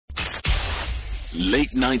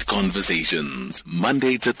Late Night Conversations,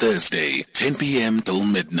 Monday to Thursday, 10 p.m. till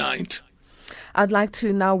midnight. I'd like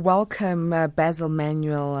to now welcome Basil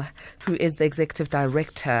Manuel, who is the Executive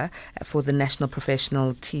Director for the National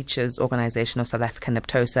Professional Teachers Organisation of South Africa,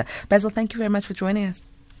 Naptosa. Basil, thank you very much for joining us.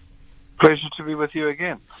 Pleasure to be with you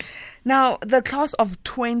again. Now, the class of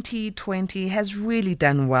 2020 has really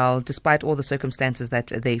done well despite all the circumstances that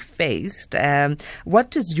they faced.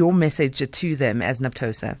 What is your message to them as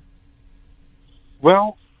Naptosa?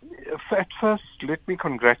 Well, at first, let me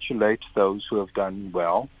congratulate those who have done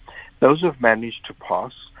well, those who have managed to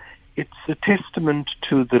pass. It's a testament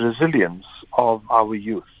to the resilience of our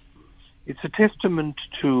youth. It's a testament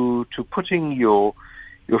to putting your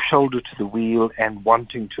shoulder to the wheel and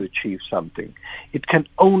wanting to achieve something. It can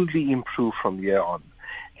only improve from here on.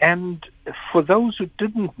 And for those who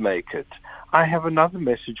didn't make it, I have another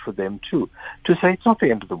message for them too, to say it's not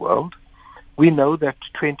the end of the world. We know that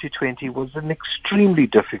 2020 was an extremely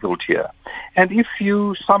difficult year. And if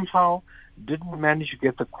you somehow didn't manage to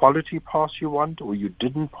get the quality pass you want, or you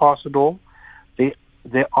didn't pass at all,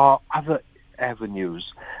 there are other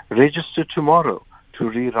avenues. Register tomorrow to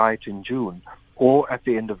rewrite in June or at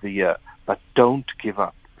the end of the year. But don't give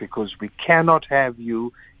up, because we cannot have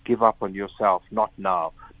you give up on yourself, not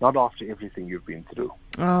now, not after everything you've been through.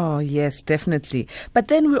 Oh, yes, definitely. But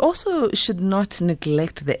then we also should not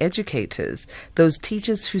neglect the educators, those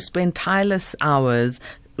teachers who spend tireless hours,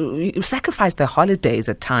 sacrificed their holidays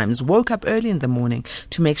at times, woke up early in the morning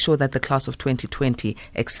to make sure that the class of 2020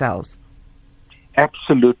 excels.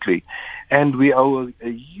 Absolutely. And we owe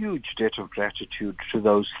a huge debt of gratitude to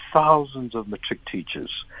those thousands of matric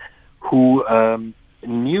teachers who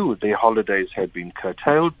knew their holidays had been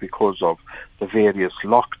curtailed because of the various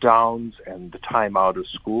lockdowns and the time out of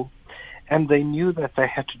school. And they knew that they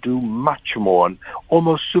had to do much more, an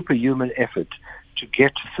almost superhuman effort to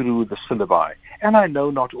get through the syllabi. And I know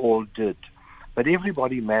not all did, but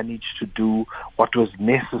everybody managed to do what was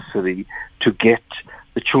necessary to get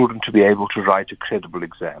the children to be able to write a credible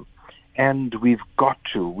exam. And we've got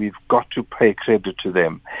to pay credit to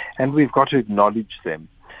them, and we've got to acknowledge them,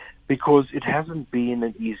 because it hasn't been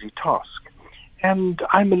an easy task. And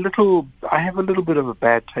I have a little bit of a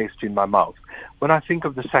bad taste in my mouth when I think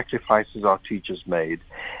of the sacrifices our teachers made.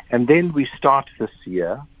 And then we start this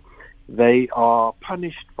year, they are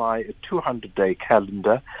punished by a 200-day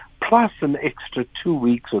calendar, plus an extra 2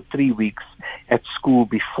 weeks or 3 weeks at school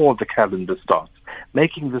before the calendar starts,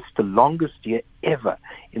 making this the longest year ever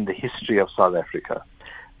in the history of South Africa.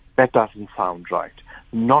 That doesn't sound right.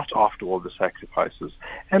 Not after all the sacrifices.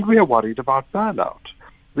 And we are worried about burnout.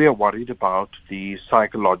 We are worried about the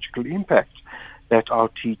psychological impact that our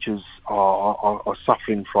teachers are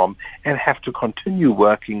suffering from and have to continue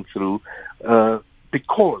working through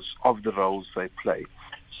because of the roles they play.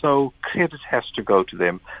 So credit has to go to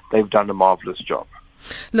them. They've done a marvelous job.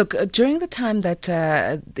 Look, during the time that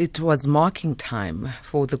it was marking time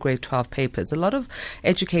for the grade 12 papers, a lot of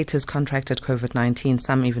educators contracted COVID-19,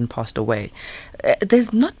 some even passed away.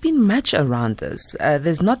 There's not been much around this.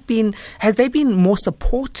 Has there been more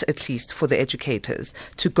support, at least, for the educators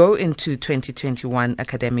to go into 2021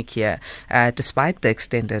 academic year, despite the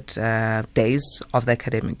extended days of the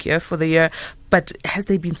academic year for the year? But has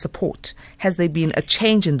there been support? Has there been a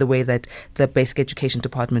change in the way that the basic education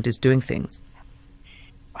department is doing things?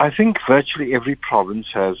 I think virtually every province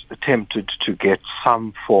has attempted to get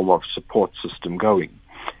some form of support system going.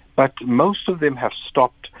 But most of them have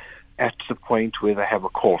stopped at the point where they have a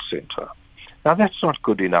call center. Now, that's not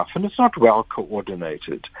good enough, and it's not well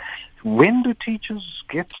coordinated. When do teachers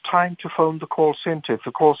get time to phone the call center if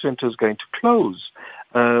the call center is going to close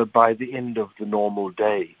by the end of the normal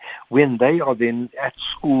day, when they are then at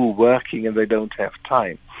school working and they don't have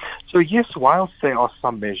time? So yes, whilst there are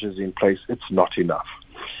some measures in place, it's not enough.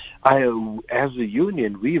 As a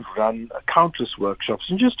union, we've run countless workshops.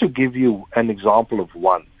 And just to give you an example of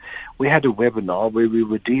one, we had a webinar where we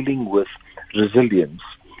were dealing with resilience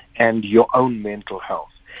and your own mental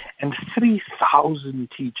health. And 3,000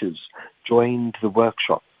 teachers joined the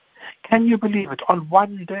workshop. Can you believe it? On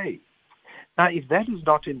one day. Now, if that is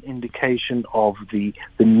not an indication of the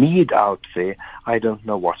need out there, I don't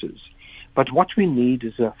know what is. But what we need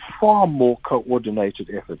is a far more coordinated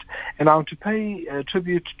effort. And I want to pay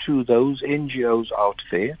tribute to those NGOs out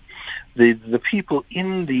there, the people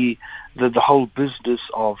in the whole business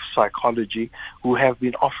of psychology who have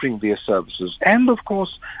been offering their services. And, of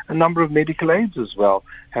course, a number of medical aids as well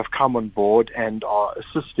have come on board and are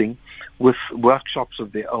assisting with workshops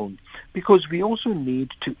of their own, because we also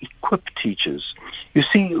need to equip teachers. You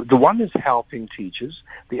see, the one is helping teachers,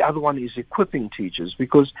 the other one is equipping teachers,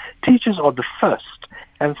 because teachers are the first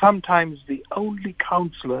and sometimes the only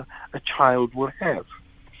counselor a child will have.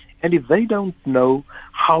 And if they don't know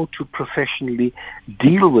how to professionally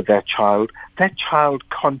deal with that child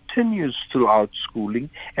continues throughout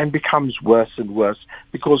schooling and becomes worse and worse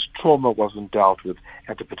because trauma wasn't dealt with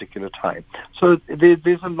at a particular time. So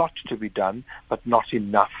there's a lot to be done, but not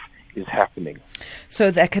enough is happening.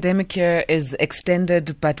 So the academic year is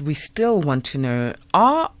extended, but we still want to know,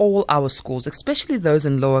 are all our schools, especially those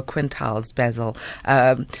in lower quintiles, Basil,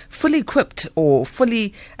 fully equipped or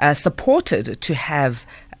fully supported to have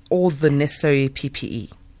all the necessary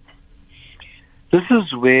PPE? This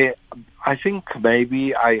is where I think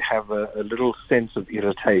maybe I have a little sense of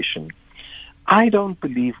irritation. I don't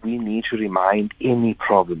believe we need to remind any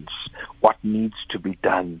province what needs to be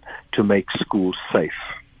done to make schools safe.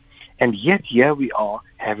 And yet here we are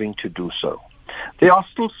having to do so. There are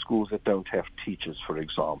still schools that don't have teachers, for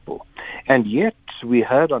example. And yet we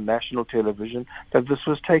heard on national television that this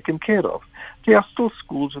was taken care of. There are still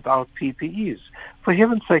schools without PPEs. For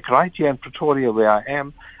heaven's sake, right here in Pretoria where I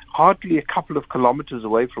am, hardly a couple of kilometers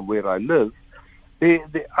away from where I live,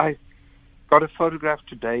 I got a photograph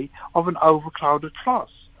today of an overcrowded class.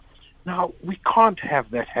 Now, we can't have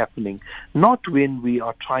that happening, not when we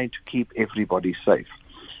are trying to keep everybody safe.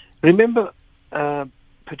 Remember,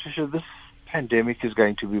 Patricia, this pandemic is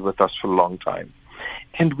going to be with us for a long time.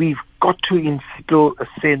 And we've got to instill a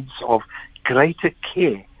sense of greater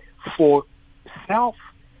care for self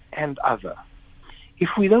and other. If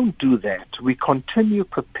we don't do that, we continue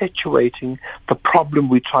perpetuating the problem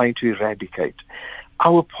we're trying to eradicate.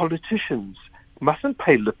 Our politicians mustn't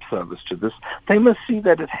pay lip service to this. They must see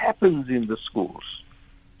that it happens in the schools.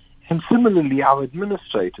 And similarly, our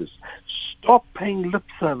administrators, stop paying lip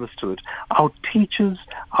service to it. Our teachers,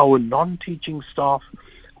 our non-teaching staff,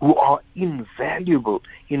 who are invaluable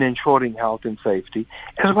in ensuring health and safety,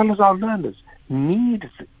 as well as our learners, need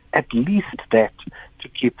at least that to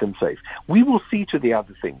keep them safe. We will see to the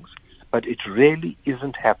other things, but it really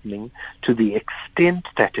isn't happening to the extent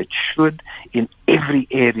that it should in every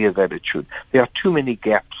area that it should. There are too many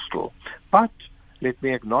gaps still. But let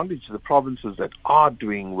me acknowledge the provinces that are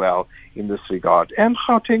doing well in this regard, and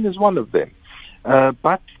Gauteng is one of them.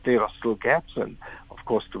 But there are still gaps, and of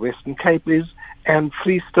course the Western Cape is, and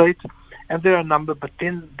Free State, and there are a number, but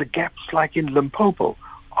then the gaps like in Limpopo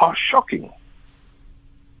are shocking.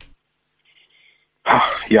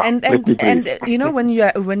 Yeah, and you know, when you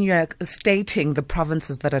are stating the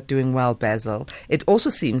provinces that are doing well, Basil, it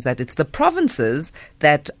also seems that it's the provinces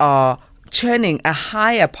that are churning a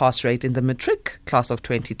higher pass rate in the matric class of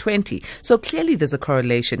 2020. So clearly there's a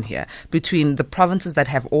correlation here between the provinces that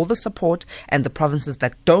have all the support and the provinces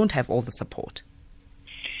that don't have all the support.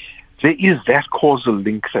 There is that causal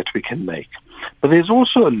link that we can make. But there's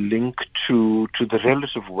also a link to the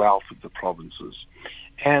relative wealth of the provinces.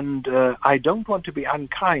 And I don't want to be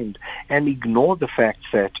unkind and ignore the fact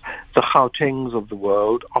that the Gautengs of the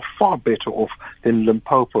world are far better off than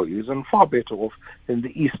Limpopo is and far better off than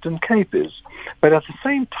the Eastern Cape is. But at the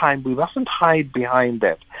same time, we mustn't hide behind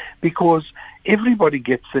that, because everybody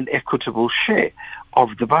gets an equitable share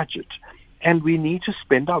of the budget. And we need to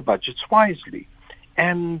spend our budgets wisely.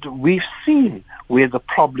 And we've seen where the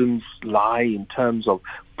problems lie in terms of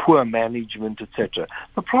poor management, etc.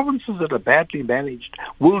 The provinces that are badly managed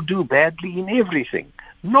will do badly in everything,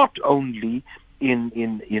 not only in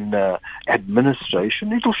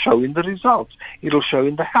administration. It'll show in the results. It'll show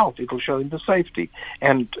in the health. It'll show in the safety.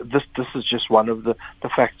 And this is just one of the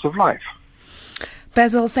facts of life.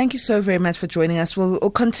 Basil, thank you so very much for joining us. We'll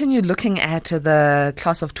continue looking at the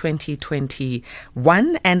class of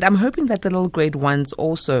 2021, and I'm hoping that the little grade ones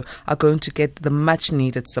also are going to get the much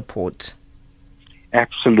needed support.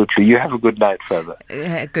 Absolutely. You have a good night further.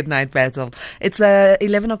 Good night, Basil. It's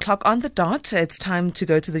 11 o'clock on the dot. It's time to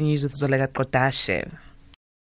go to the news with Zolega Kodashe.